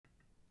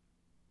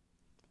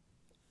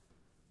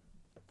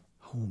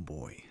Oh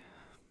boy.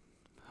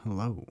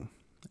 Hello,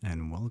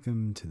 and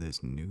welcome to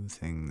this new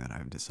thing that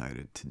I've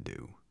decided to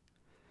do.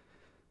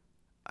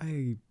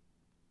 I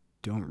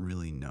don't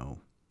really know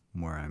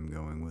where I'm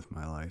going with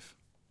my life.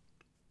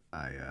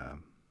 I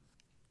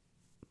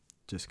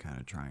just kind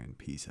of try and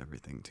piece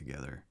everything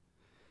together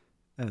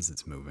as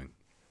it's moving.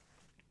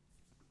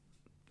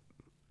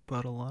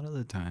 But a lot of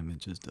the time it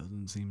just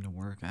doesn't seem to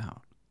work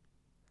out.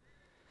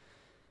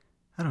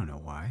 I don't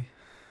know why.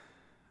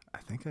 I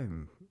think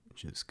I'm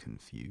just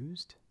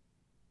confused.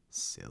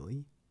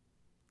 Silly?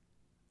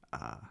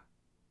 I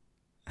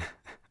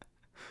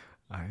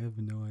have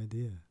no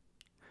idea.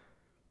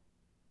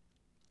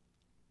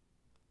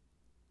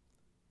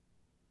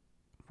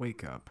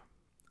 Wake up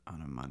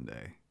on a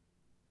Monday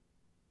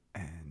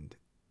and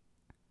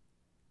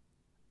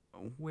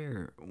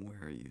where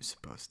are you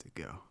supposed to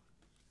go?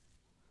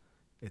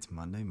 It's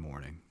Monday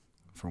morning.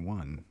 For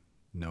one,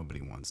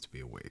 nobody wants to be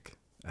awake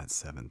at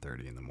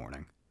 7:30 in the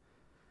morning.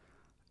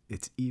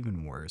 It's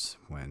even worse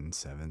when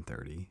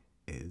 7:30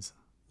 is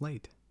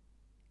late.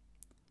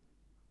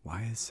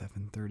 Why is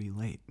 7:30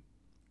 late?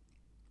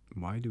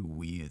 Why do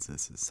we as a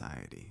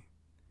society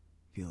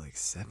feel like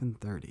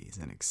 7:30 is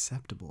an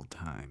acceptable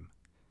time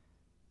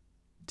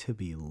to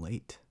be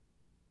late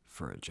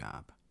for a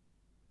job?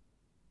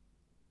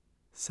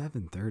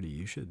 7:30,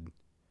 you shouldn't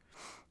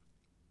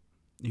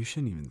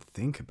even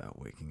think about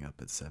waking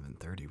up at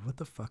 7:30. What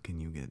the fuck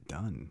can you get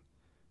done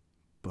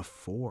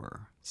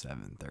before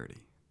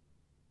 7:30?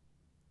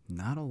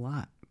 Not a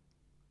lot.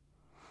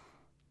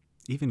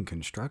 Even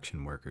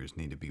construction workers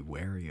need to be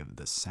wary of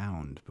the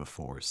sound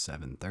before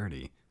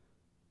 7:30.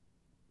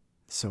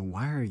 So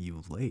why are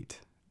you late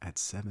at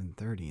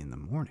 7:30 in the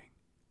morning?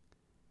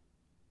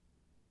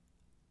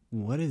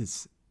 What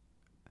is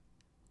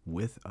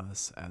with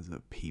us as a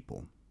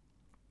people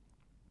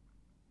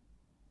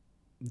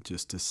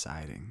just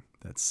deciding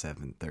that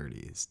 7:30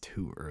 is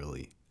too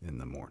early in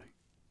the morning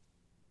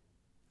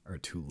or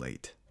too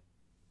late?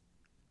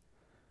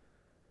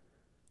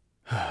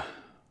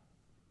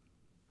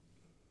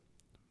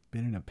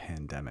 Been in a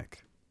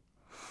pandemic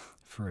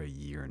for a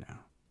year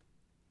now.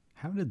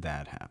 How did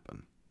that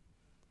happen?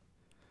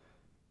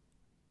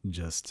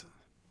 Just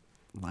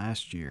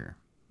last year,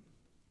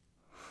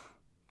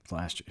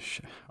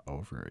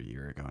 over a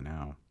year ago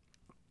now,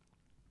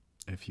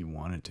 if you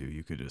wanted to,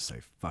 you could just say,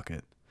 fuck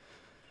it.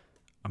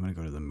 I'm going to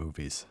go to the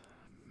movies.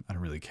 I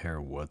don't really care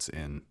what's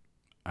in.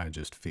 I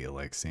just feel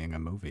like seeing a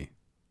movie.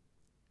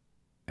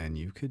 And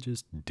you could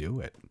just do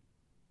it.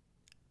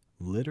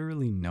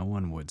 Literally no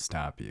one would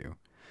stop you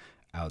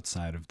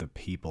outside of the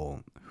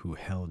people who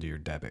held your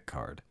debit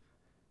card.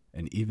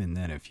 And even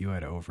then, if you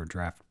had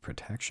overdraft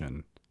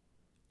protection,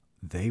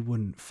 they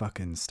wouldn't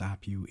fucking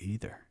stop you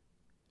either.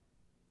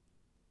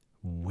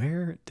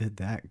 Where did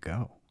that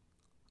go?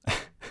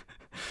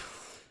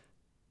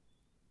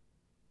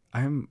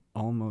 I'm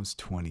almost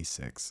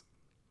 26.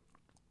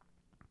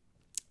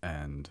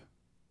 And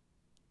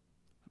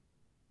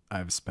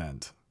I've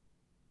spent,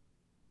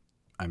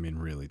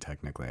 really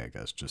technically, I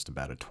guess, just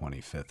about a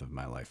 25th of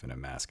my life in a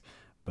mask.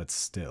 But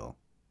still,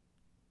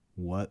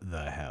 what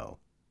the hell?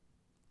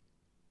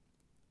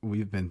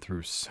 We've been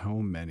through so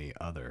many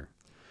other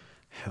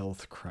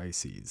health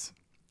crises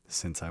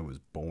since I was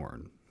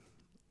born.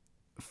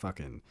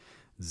 Fucking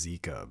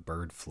Zika,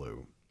 bird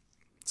flu,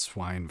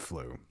 swine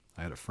flu.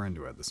 I had a friend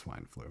who had the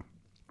swine flu.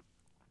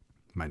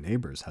 My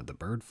neighbors had the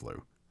bird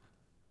flu.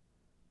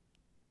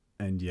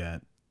 And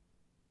yet,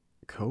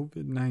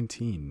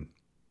 COVID-19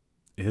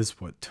 is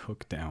what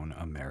took down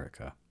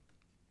America.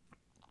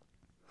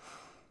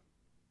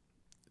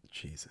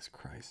 Jesus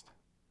Christ.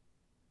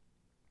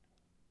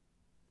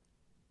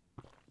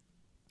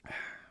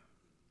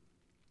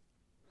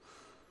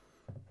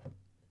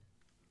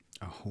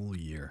 A whole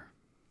year.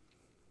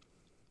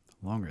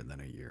 Longer than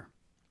a year.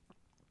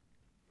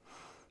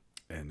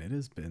 And it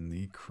has been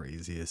the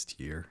craziest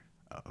year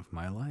of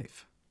my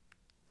life.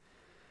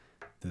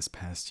 This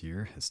past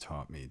year has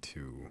taught me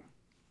to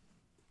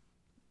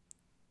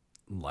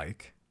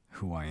like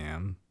who I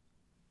am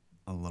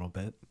a little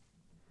bit.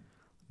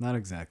 Not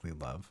exactly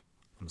love.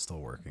 I'm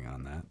still working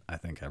on that. I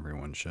think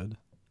everyone should.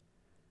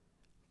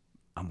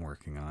 I'm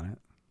working on it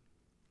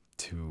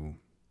to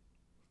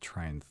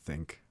try and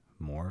think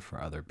more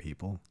for other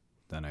people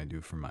than I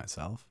do for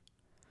myself,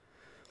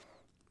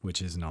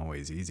 which isn't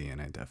always easy, and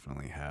I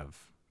definitely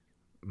have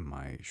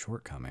my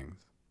shortcomings,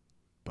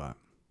 but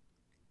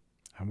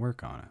I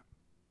work on it.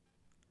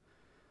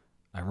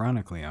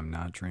 Ironically, I'm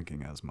not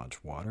drinking as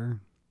much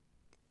water,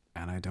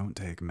 and I don't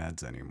take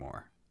meds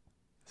anymore,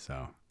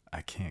 so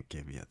I can't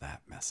give you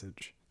that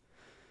message.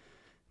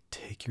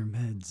 Take your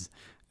meds,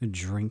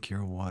 drink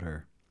your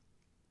water,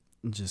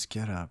 just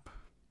get up,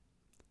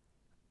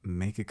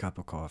 make a cup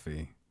of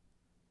coffee,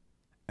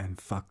 and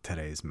fuck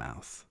today's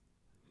mouth.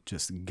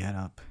 Just get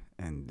up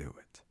and do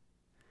it.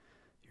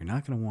 You're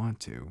not going to want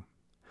to.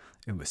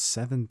 It was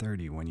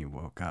 7:30 when you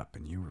woke up,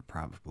 and you were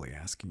probably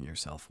asking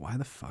yourself, why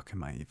the fuck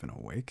am I even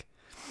awake?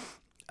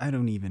 I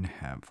don't even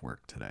have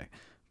work today.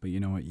 But you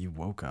know what? You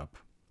woke up,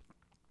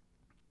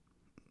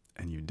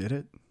 and you did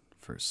it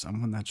for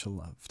someone that you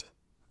loved.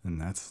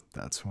 And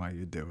that's why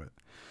you do it.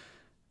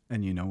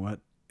 And you know what?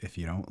 If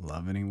you don't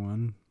love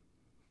anyone,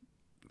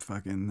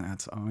 fucking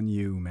that's on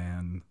you,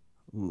 man.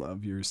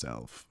 Love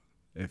yourself.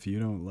 If you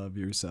don't love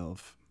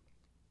yourself,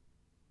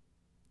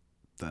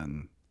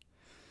 then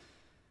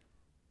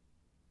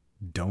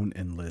don't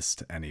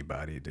enlist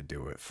anybody to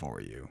do it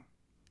for you.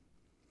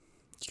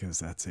 Because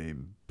that's a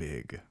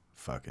big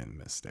fucking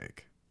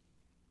mistake.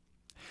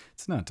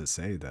 It's not to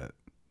say that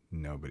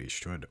nobody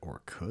should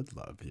or could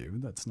love you.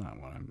 That's not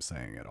what I'm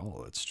saying at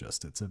all. It's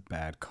just it's a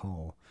bad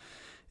call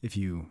if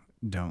you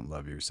don't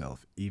love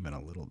yourself even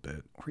a little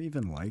bit or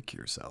even like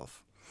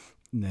yourself.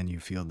 Then you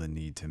feel the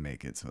need to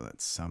make it so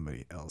that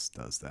somebody else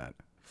does that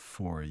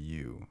for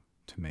you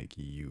to make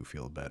you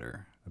feel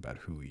better about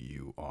who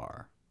you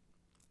are.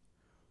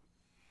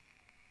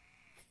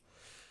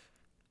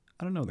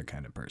 I don't know the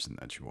kind of person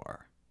that you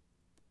are.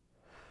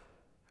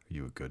 Are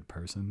you a good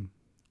person?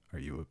 Are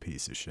you a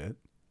piece of shit?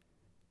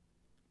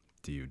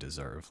 Do you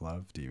deserve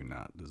love? Do you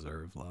not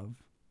deserve love?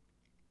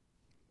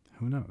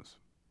 Who knows?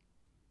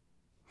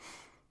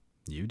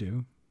 You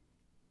do.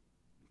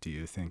 Do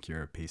you think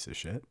you're a piece of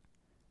shit?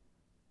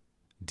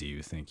 Do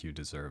you think you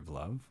deserve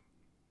love?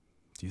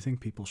 Do you think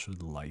people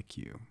should like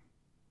you?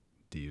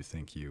 Do you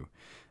think you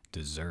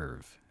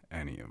deserve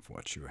any of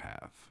what you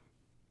have?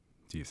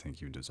 Do you think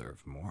you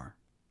deserve more?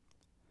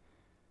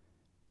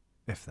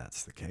 If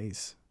that's the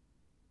case,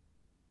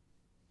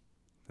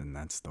 then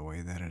that's the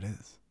way that it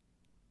is.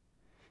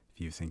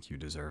 If you think you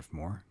deserve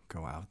more,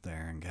 go out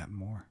there and get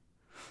more.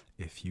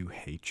 If you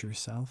hate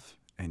yourself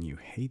and you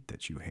hate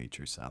that you hate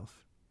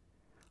yourself,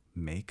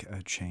 make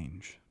a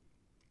change.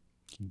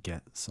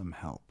 Get some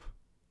help.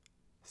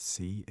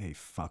 See a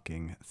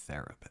fucking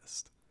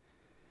therapist.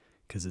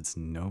 Because it's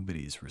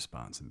nobody's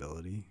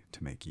responsibility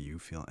to make you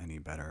feel any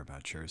better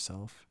about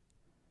yourself.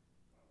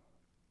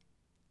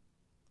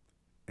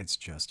 It's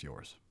just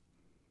yours.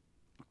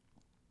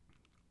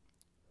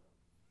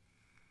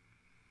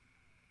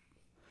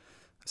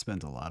 I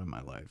spent a lot of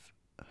my life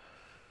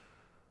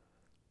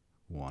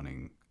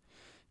wanting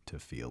to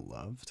feel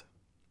loved,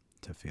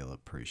 to feel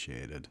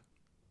appreciated,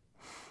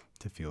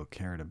 to feel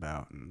cared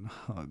about and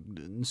hugged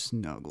and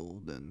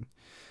snuggled, and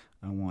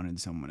I wanted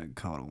someone to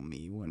cuddle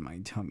me when my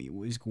tummy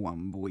was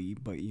grumbly,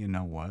 but you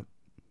know what?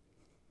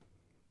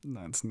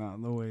 That's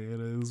not the way it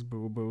is,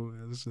 boo-boo.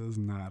 It's just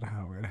not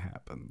how it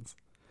happens.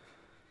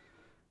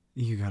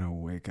 You gotta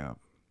wake up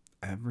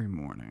every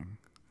morning,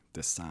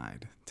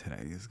 decide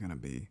today is gonna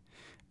be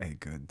a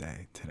good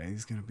day.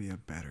 Today's gonna be a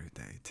better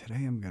day.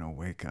 Today I'm gonna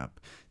wake up.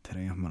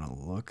 Today I'm gonna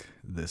look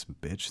this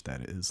bitch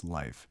that is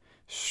life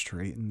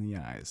straight in the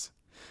eyes.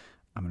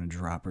 I'm gonna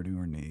drop her to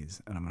her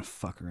knees and I'm gonna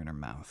fuck her in her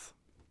mouth.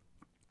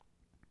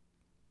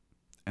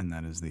 And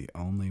that is the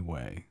only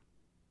way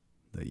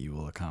that you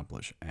will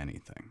accomplish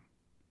anything.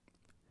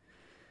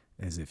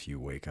 Is if you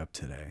wake up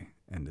today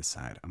and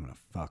decide, I'm gonna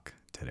fuck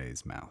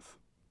today's mouth.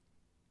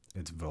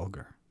 It's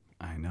vulgar,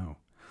 I know.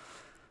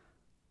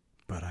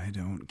 But I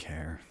don't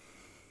care.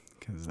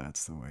 Because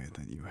that's the way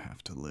that you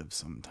have to live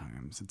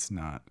sometimes. It's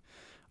not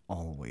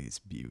always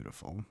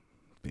beautiful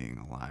being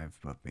alive,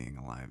 but being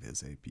alive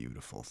is a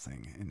beautiful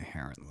thing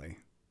inherently.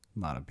 A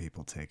lot of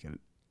people take it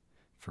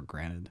for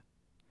granted.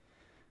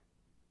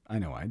 I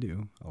know I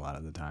do a lot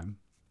of the time.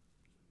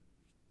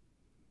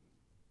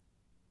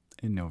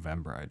 In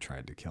November, I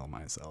tried to kill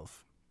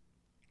myself.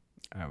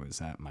 I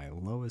was at my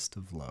lowest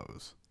of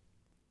lows.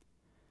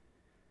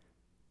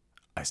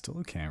 I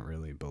still can't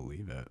really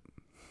believe it.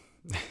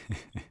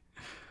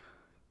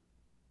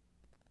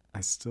 I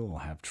still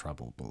have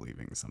trouble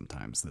believing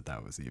sometimes that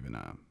that was even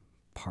a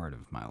part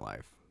of my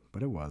life,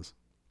 but it was.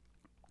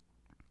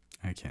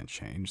 I can't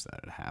change that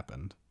it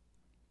happened.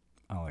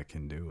 All I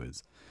can do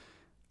is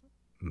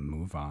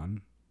move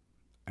on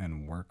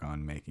and work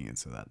on making it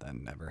so that that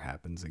never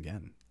happens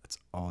again. That's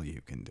all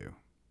you can do.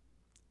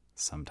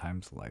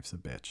 Sometimes life's a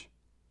bitch.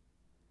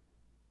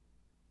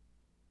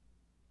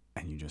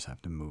 And you just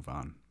have to move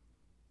on.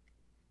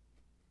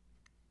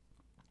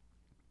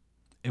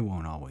 It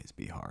won't always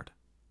be hard.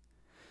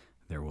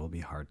 There will be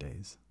hard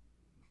days.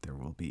 There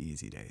will be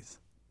easy days.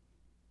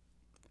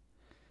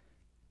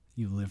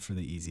 You live for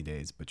the easy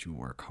days, but you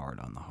work hard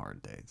on the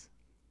hard days.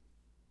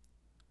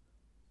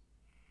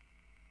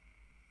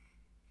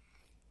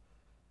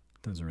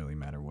 Doesn't really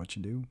matter what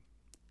you do.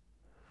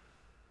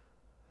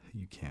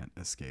 You can't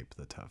escape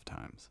the tough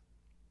times.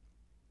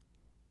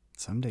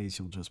 Some days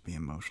you'll just be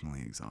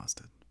emotionally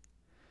exhausted.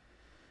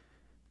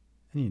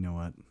 And you know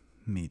what?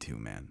 Me too,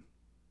 man.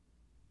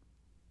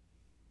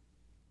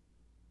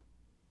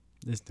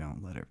 Just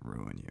don't let it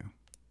ruin you.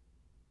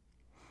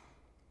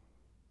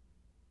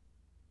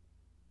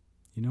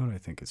 You know what I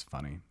think is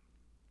funny?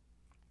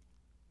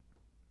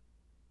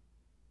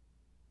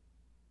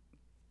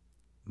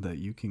 That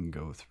you can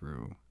go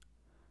through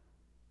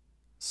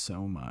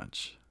so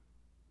much,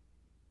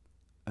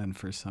 and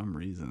for some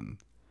reason,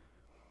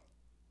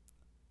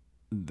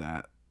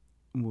 that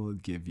will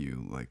give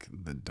you like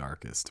the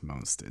darkest,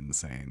 most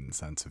insane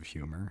sense of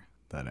humor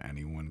that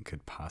anyone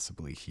could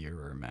possibly hear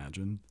or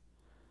imagine.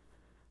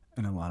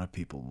 And a lot of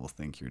people will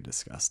think you're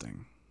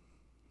disgusting.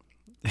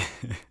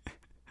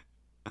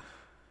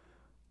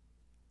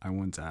 I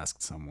once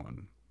asked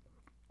someone,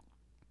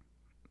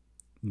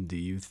 do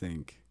you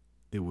think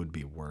it would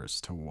be worse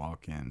to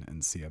walk in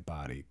and see a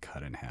body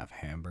cut in half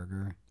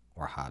hamburger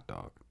or hot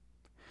dog?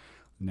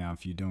 Now,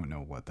 if you don't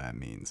know what that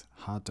means,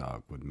 hot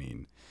dog would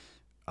mean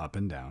up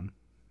and down,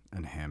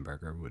 and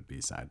hamburger would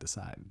be side to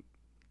side.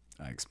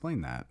 I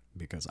explain that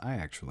because I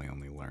actually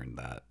only learned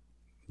that,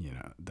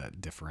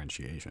 that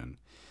differentiation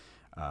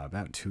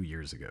about 2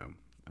 years ago,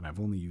 and I've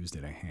only used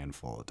it a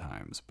handful of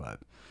times, but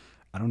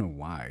I don't know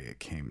why it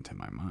came to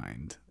my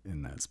mind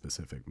in that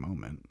specific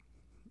moment,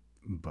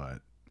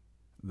 but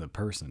the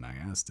person I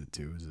asked it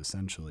to is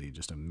essentially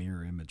just a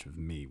mirror image of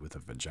me with a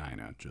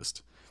vagina.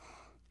 Just,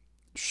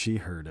 she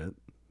heard it.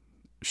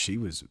 She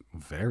was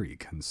very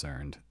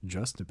concerned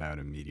just about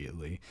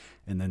immediately,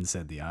 and then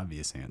said the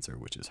obvious answer,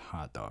 which is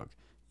hot dog.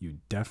 You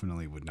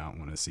definitely would not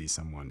want to see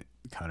someone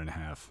cut in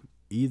half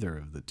either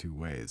of the two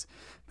ways,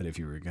 but if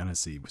you were going to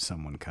see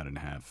someone cut in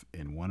half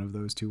in one of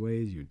those two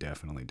ways, you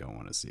definitely don't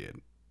want to see it.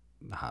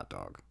 Hot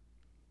dog.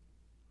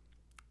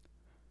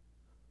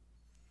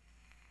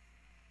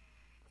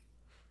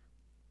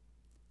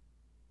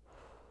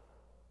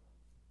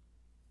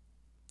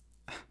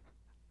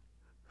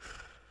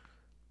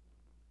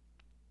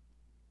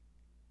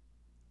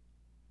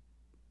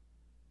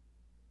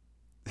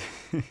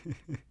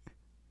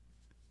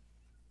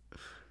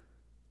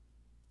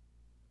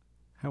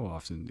 How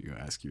often do you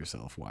ask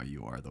yourself why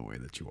you are the way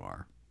that you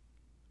are?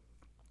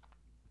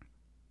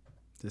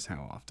 Just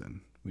how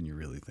often, when you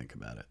really think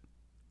about it?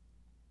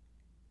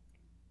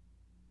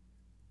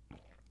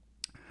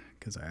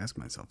 Because I ask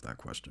myself that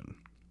question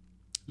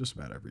just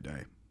about every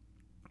day.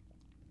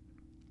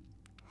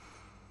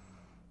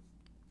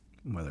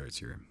 Whether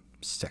it's your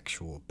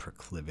sexual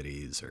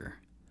proclivities or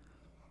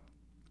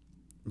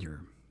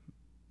your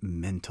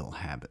mental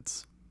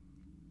habits.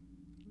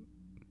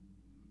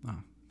 Oh,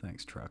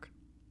 thanks, truck.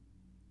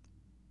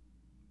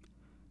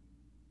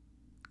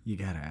 You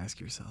gotta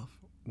ask yourself,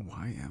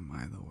 why am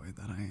I the way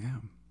that I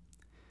am?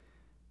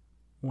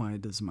 Why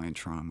does my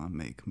trauma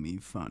make me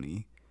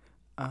funny?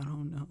 I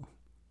don't know.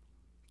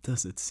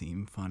 Does it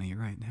seem funny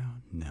right now?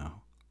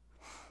 No.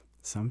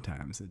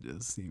 Sometimes it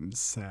just seems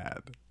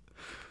sad.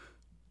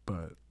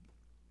 But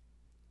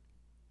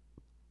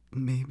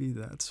maybe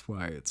that's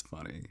why it's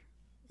funny.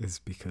 Is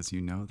because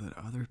you know that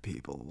other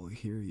people will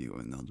hear you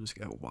and they'll just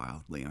get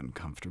wildly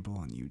uncomfortable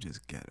and you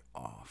just get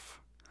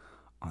off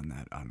on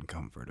that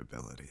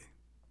uncomfortability.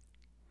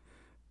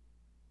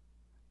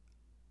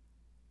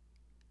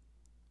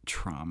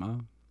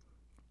 Trauma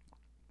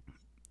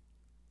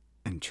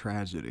and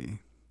tragedy,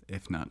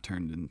 if not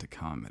turned into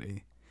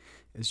comedy,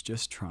 is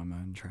just trauma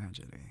and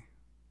tragedy.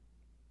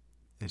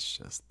 It's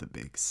just the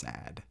big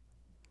sad.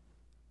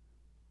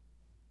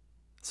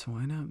 So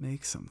why not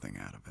make something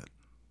out of it?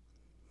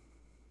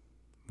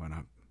 Why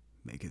not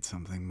make it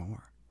something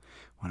more?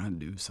 Why not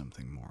do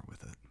something more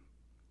with it?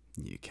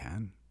 You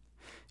can.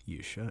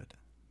 You should.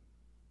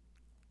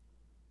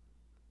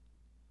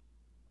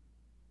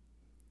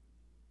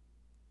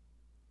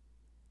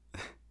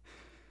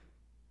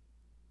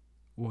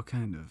 What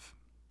kind of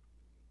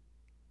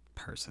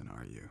person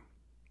are you?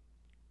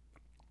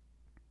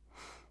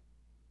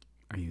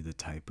 Are you the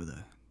type with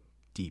a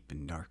deep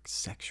and dark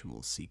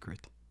sexual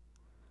secret?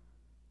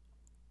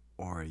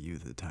 Or are you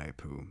the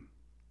type who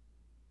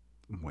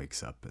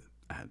wakes up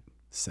at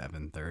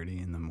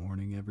 7:30 in the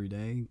morning every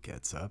day,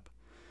 gets up,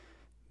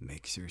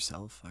 makes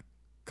yourself a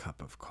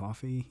cup of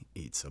coffee,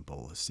 eats a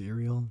bowl of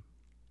cereal,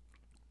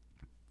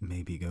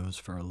 maybe goes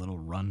for a little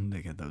run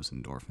to get those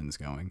endorphins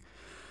going?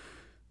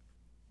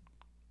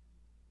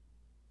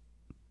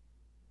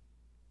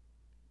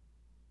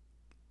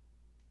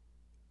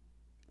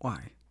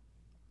 Why?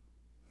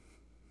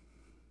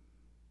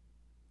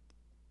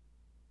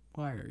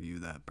 Why are you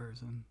that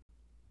person?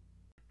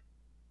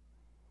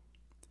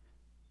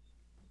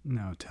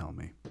 Now tell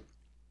me,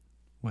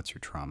 what's your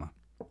trauma?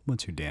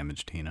 What's your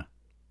damage, Tina?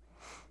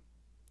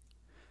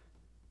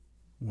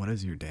 What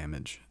is your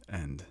damage,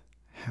 and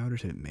how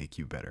did it make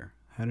you better?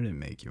 How did it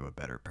make you a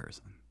better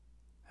person?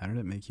 How did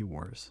it make you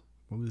worse?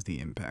 What was the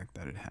impact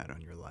that it had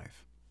on your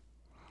life?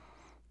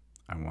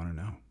 I want to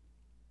know.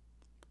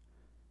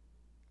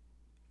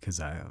 Because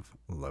I have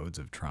loads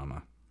of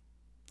trauma.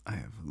 I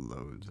have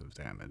loads of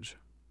damage.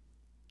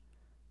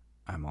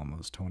 I'm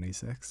almost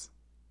 26.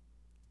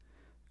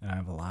 And I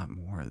have a lot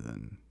more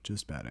than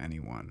just about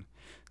anyone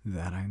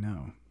that I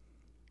know.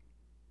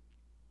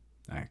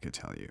 I could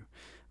tell you,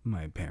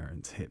 my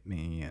parents hit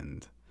me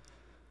and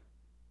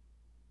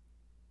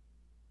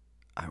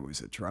I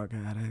was a drug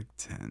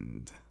addict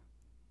and,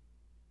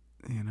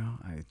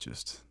 I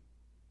just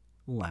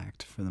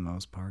lacked, for the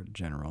most part,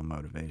 general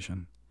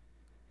motivation.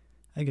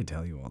 I could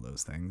tell you all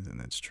those things, and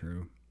it's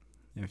true.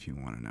 If you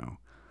want to know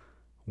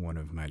one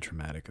of my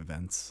traumatic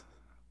events,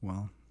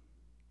 well,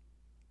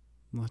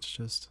 let's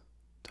just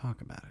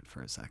talk about it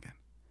for a second.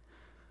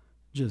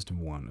 Just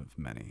one of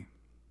many.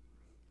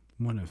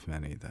 One of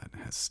many that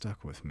has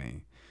stuck with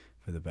me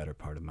for the better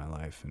part of my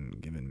life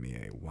and given me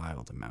a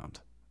wild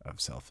amount of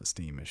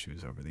self-esteem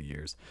issues over the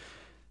years.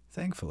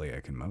 Thankfully, I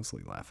can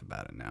mostly laugh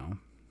about it now.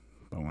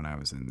 But when I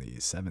was in the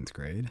 7th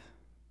grade,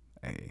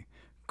 a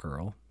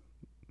girl,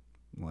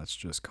 let's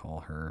just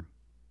call her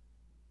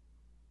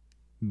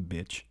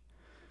Bitch,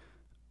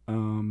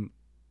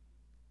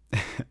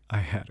 I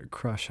had a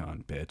crush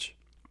on Bitch.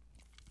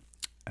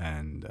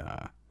 And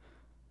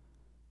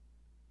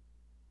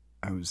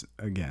I was,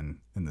 again,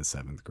 in the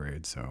 7th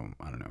grade, so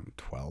I don't know,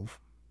 12,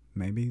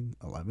 maybe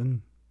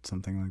 11,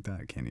 something like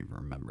that. I can't even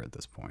remember at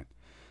this point.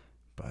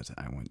 But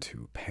I went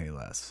to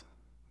Payless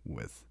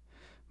with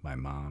my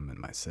mom and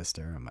my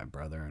sister and my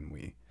brother, and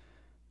we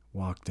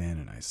walked in,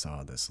 and I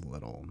saw this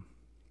little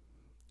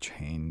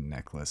chain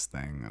necklace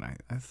thing, and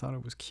I thought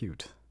it was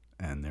cute.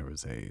 And there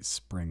was a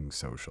spring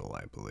social,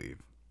 I believe.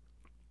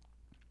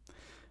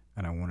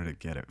 And I wanted to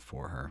get it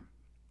for her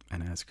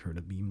and ask her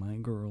to be my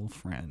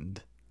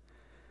girlfriend.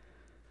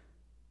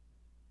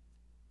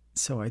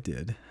 So I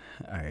did.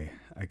 I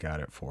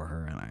got it for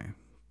her, and I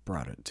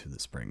brought it to the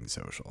spring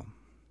social.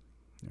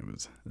 It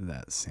was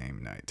that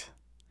same night.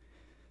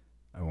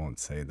 I won't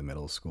say the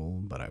middle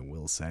school, but I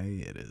will say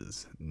it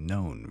is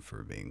known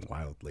for being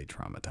wildly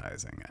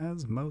traumatizing,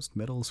 as most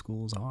middle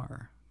schools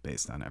are,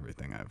 based on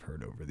everything I've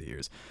heard over the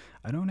years.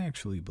 I don't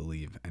actually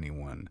believe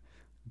anyone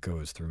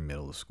goes through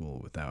middle school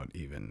without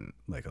even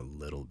like a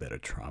little bit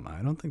of trauma.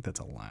 I don't think that's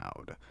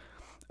allowed.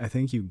 I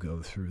think you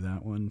go through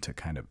that one to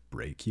kind of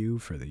break you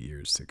for the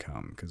years to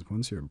come, because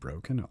once you're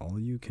broken, all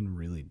you can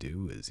really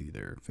do is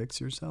either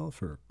fix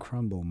yourself or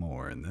crumble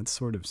more, and that's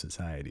sort of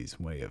society's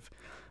way of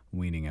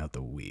weaning out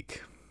the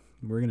weak.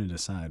 We're going to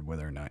decide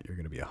whether or not you're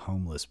going to be a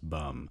homeless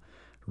bum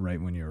right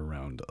when you're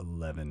around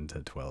 11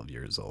 to 12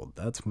 years old.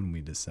 That's when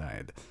we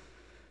decide,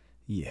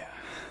 yeah,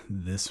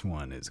 this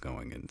one is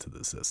going into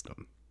the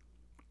system.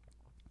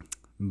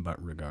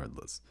 But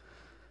regardless,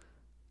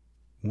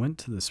 went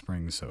to the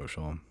spring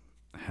social,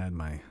 had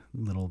my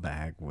little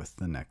bag with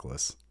the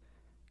necklace,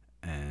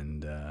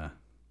 and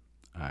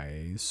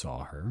I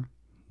saw her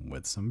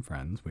with some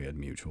friends. We had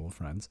mutual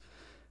friends,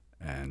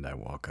 and I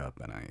walk up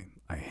and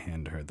I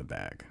hand her the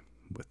bag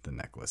with the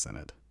necklace in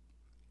it.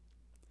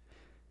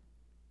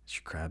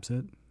 She grabs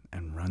it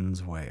and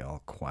runs away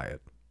all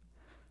quiet.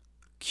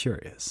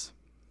 Curious.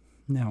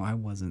 Now, I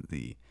wasn't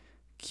the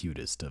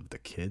cutest of the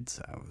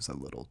kids. I was a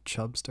little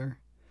chubster.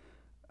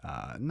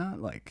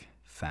 Not like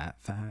fat,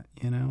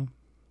 you know,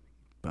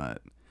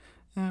 but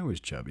I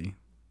was chubby.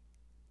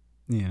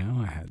 You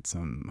know, I had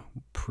some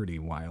pretty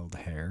wild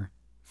hair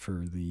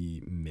for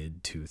the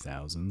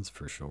mid-2000s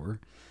for sure.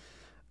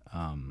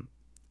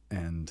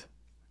 And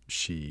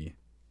she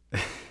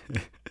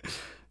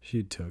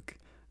she took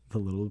the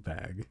little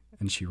bag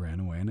and she ran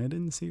away, and I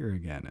didn't see her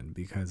again. And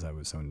because I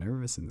was so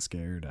nervous and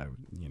scared,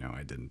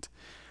 I didn't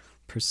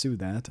pursue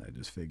that. I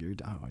just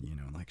figured,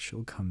 like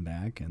she'll come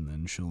back and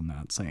then she'll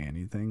not say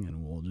anything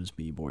and we'll just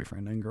be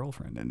boyfriend and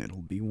girlfriend and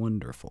it'll be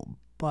wonderful.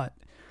 But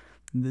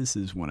this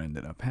is what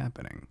ended up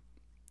happening.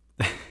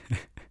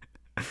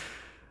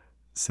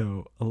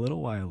 So a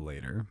little while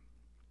later,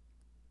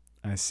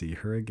 I see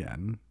her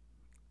again,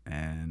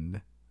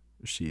 and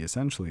she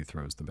essentially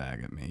throws the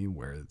bag at me,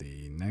 where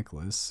the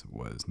necklace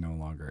was no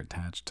longer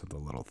attached to the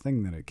little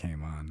thing that it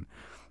came on.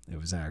 It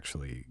was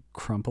actually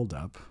crumpled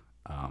up,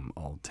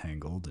 all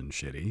tangled and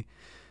shitty,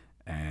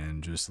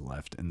 and just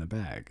left in the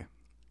bag.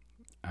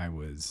 I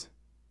was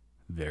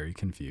very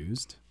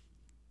confused,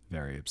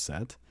 very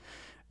upset.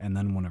 And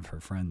then one of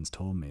her friends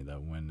told me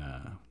that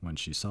when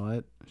she saw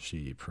it,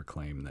 she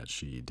proclaimed that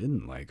she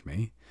didn't like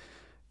me,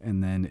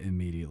 and then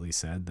immediately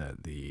said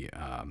that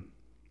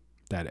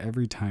that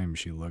every time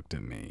she looked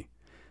at me,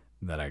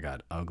 that I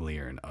got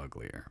uglier and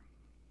uglier.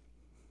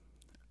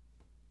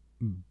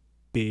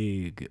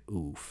 Big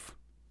oof.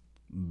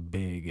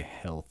 Big,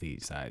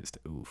 healthy-sized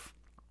oof.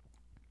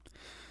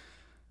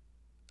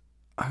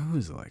 I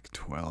was like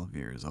 12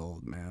 years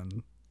old,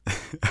 man.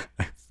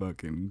 I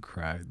fucking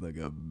cried like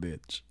a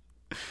bitch.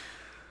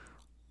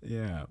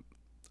 Yeah,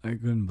 I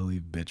couldn't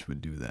believe bitch would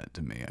do that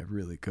to me. I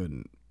really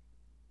couldn't.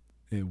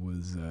 It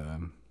was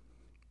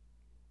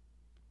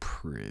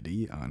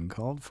pretty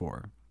uncalled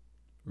for.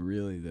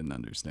 Really didn't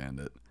understand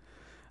it.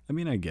 I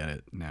mean, I get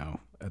it now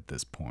at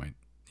this point.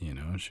 You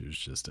know, she was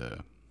just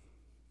a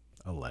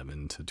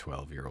 11 to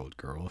 12-year-old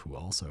girl who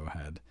also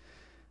had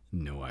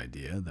no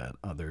idea that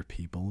other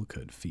people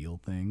could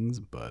feel things,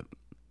 but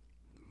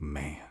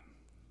man,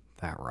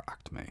 that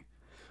rocked me.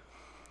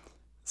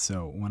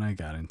 So when I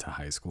got into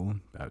high school,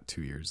 about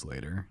 2 years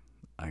later,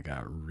 I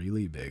got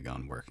really big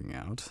on working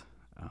out,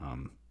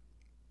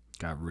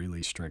 got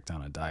really strict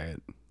on a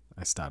diet.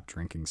 I stopped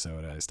drinking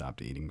soda. I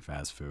stopped eating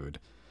fast food.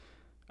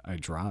 I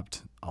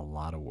dropped a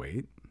lot of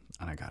weight,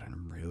 and I got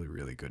in really,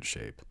 really good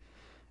shape.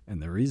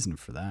 And the reason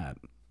for that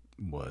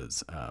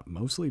was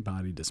mostly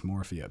body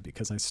dysmorphia,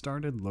 because I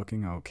started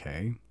looking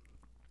okay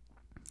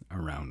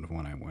around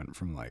when I went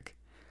from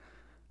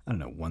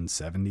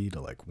 170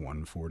 to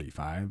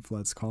 145,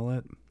 let's call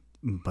it.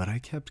 But I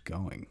kept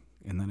going,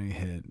 and then I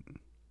hit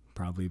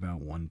probably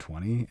about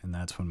 120, and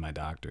that's when my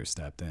doctor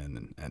stepped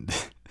in and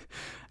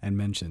and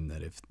mentioned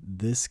that if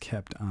this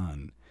kept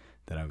on,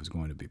 that I was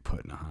going to be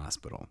put in a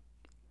hospital.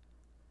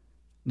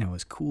 Now,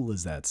 as cool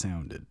as that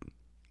sounded,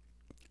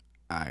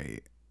 I,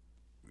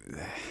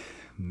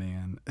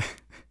 man,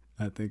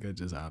 I think I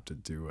just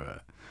opted to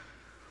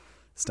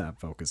stop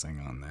focusing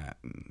on that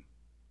and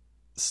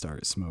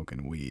start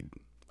smoking weed.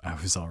 I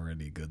was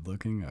already good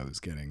looking. I was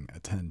getting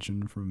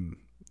attention from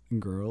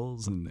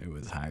girls, and it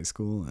was high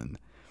school, and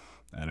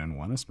I didn't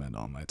want to spend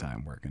all my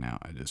time working out.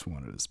 I just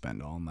wanted to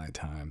spend all my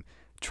time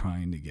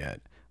trying to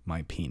get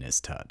my penis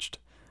touched.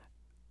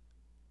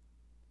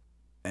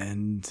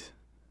 And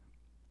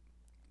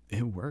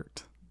it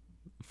worked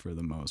for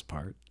the most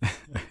part.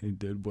 I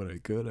did what I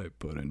could. I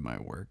put in my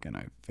work and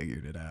I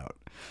figured it out.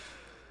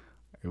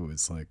 It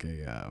was like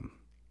a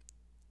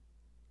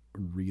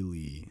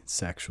really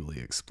sexually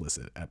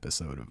explicit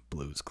episode of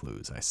Blue's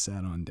Clues. I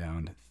sat on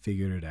down,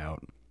 figured it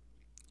out,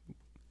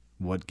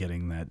 what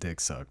getting that dick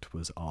sucked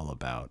was all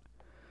about.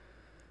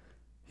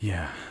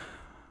 Yeah,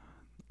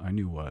 I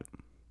knew what.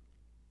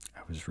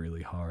 I was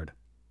really hard.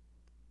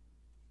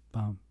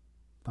 Bum,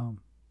 bum,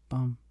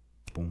 bum,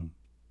 boom.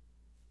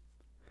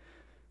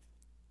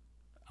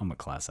 I'm a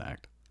class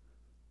act.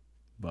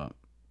 But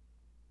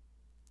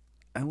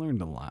I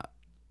learned a lot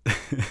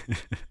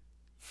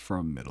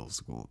from middle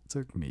school. It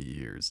took me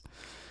years.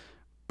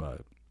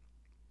 But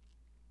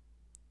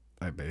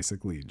I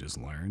basically just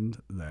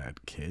learned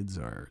that kids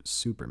are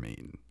super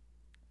mean.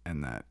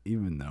 And that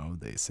even though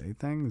they say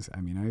things,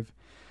 I mean, I've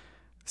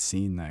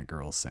seen that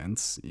girl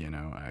since,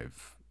 I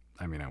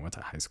went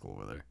to high school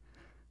with her.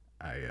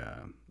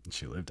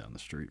 She lived down the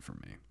street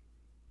from me.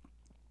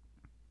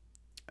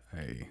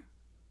 I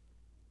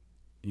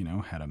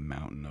had a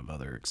mountain of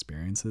other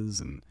experiences,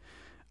 and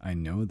I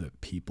know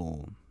that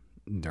people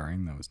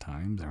during those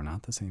times are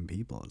not the same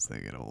people as they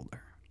get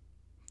older.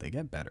 They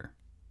get better.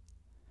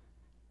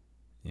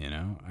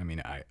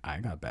 I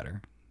got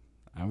better.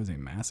 I was a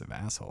massive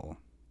asshole.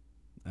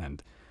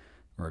 And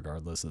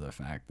regardless of the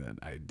fact that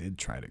I did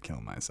try to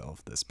kill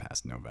myself this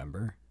past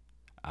November,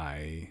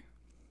 I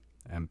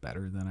am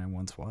better than I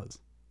once was.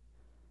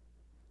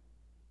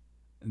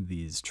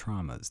 These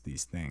traumas,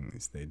 these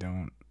things, they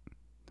don't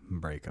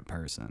break a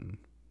person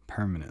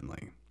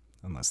permanently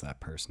unless that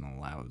person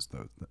allows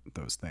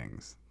those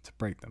things to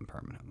break them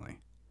permanently.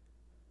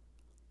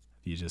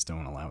 If you just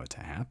don't allow it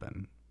to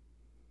happen,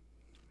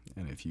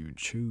 and if you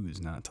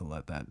choose not to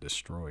let that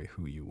destroy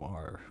who you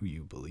are, who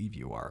you believe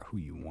you are, who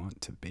you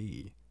want to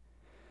be,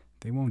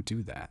 they won't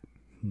do that.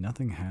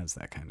 Nothing has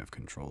that kind of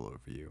control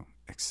over you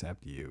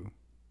except you.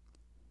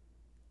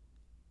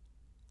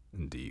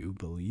 And do you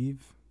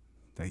believe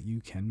that you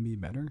can be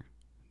better?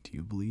 Do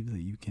you believe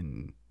that you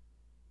can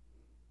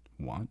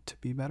want to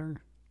be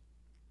better?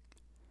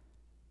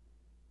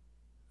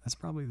 That's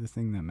probably the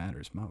thing that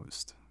matters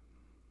most.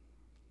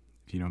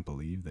 If you don't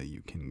believe that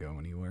you can go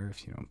anywhere,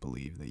 if you don't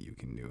believe that you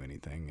can do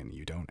anything, and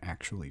you don't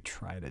actually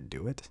try to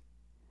do it,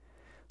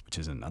 which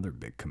is another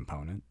big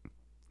component,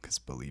 because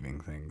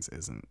believing things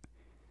isn't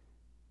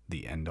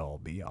the end-all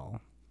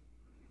be-all.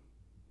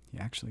 You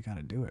actually got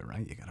to do it,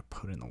 right? You got to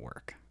put in the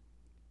work.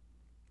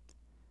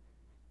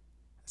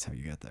 That's how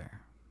you get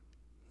there.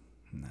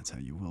 And that's how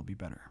you will be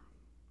better.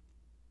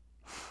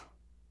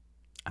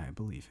 I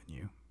believe in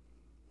you.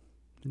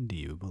 Do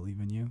you believe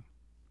in you?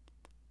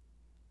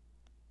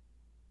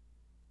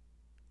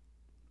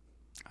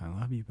 I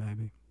love you,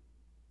 baby.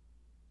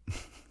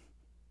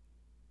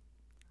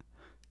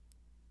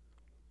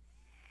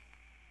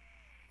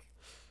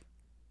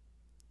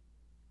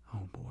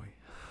 Oh boy.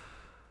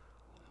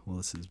 Well,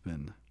 this has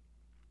been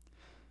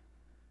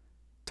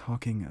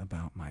talking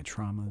about my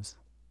traumas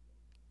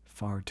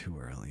far too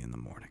early in the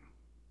morning.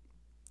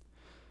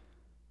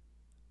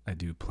 I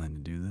do plan to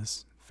do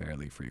this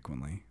fairly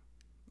frequently.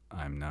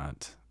 I'm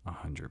not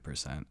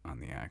 100% on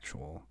the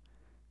actual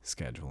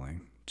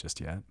scheduling just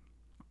yet,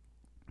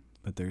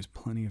 but there's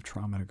plenty of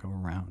trauma to go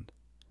around.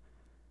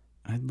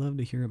 I'd love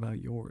to hear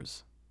about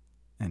yours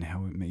and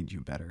how it made you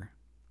better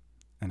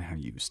and how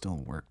you still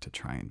work to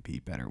try and be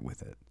better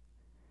with it.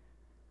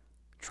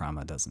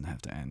 Trauma doesn't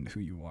have to end who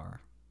you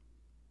are.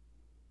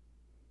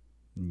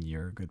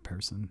 You're a good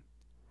person,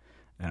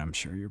 and I'm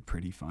sure you're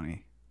pretty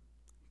funny,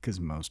 because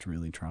most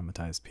really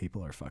traumatized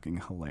people are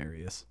fucking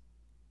hilarious.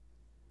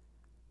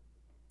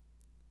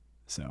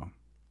 So,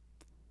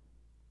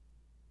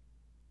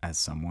 as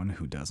someone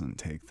who doesn't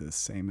take this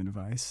same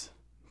advice,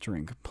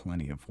 drink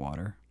plenty of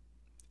water,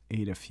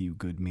 eat a few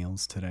good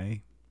meals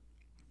today,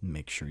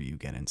 make sure you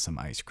get in some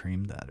ice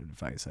cream, that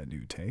advice I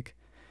do take,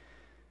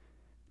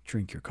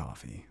 drink your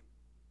coffee,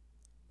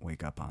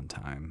 wake up on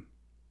time,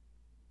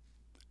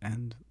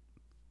 and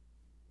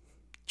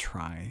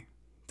try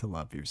to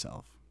love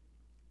yourself.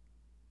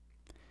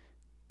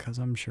 'Cause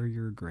I'm sure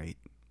you're great,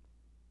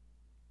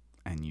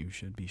 and you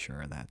should be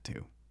sure of that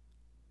too.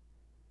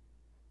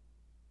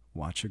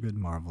 Watch a good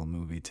Marvel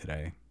movie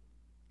today,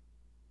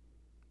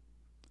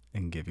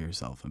 and give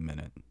yourself a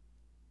minute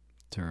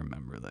to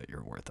remember that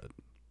you're worth it.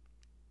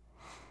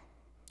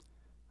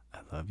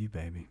 I love you,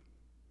 baby.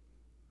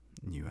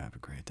 You have a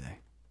great day.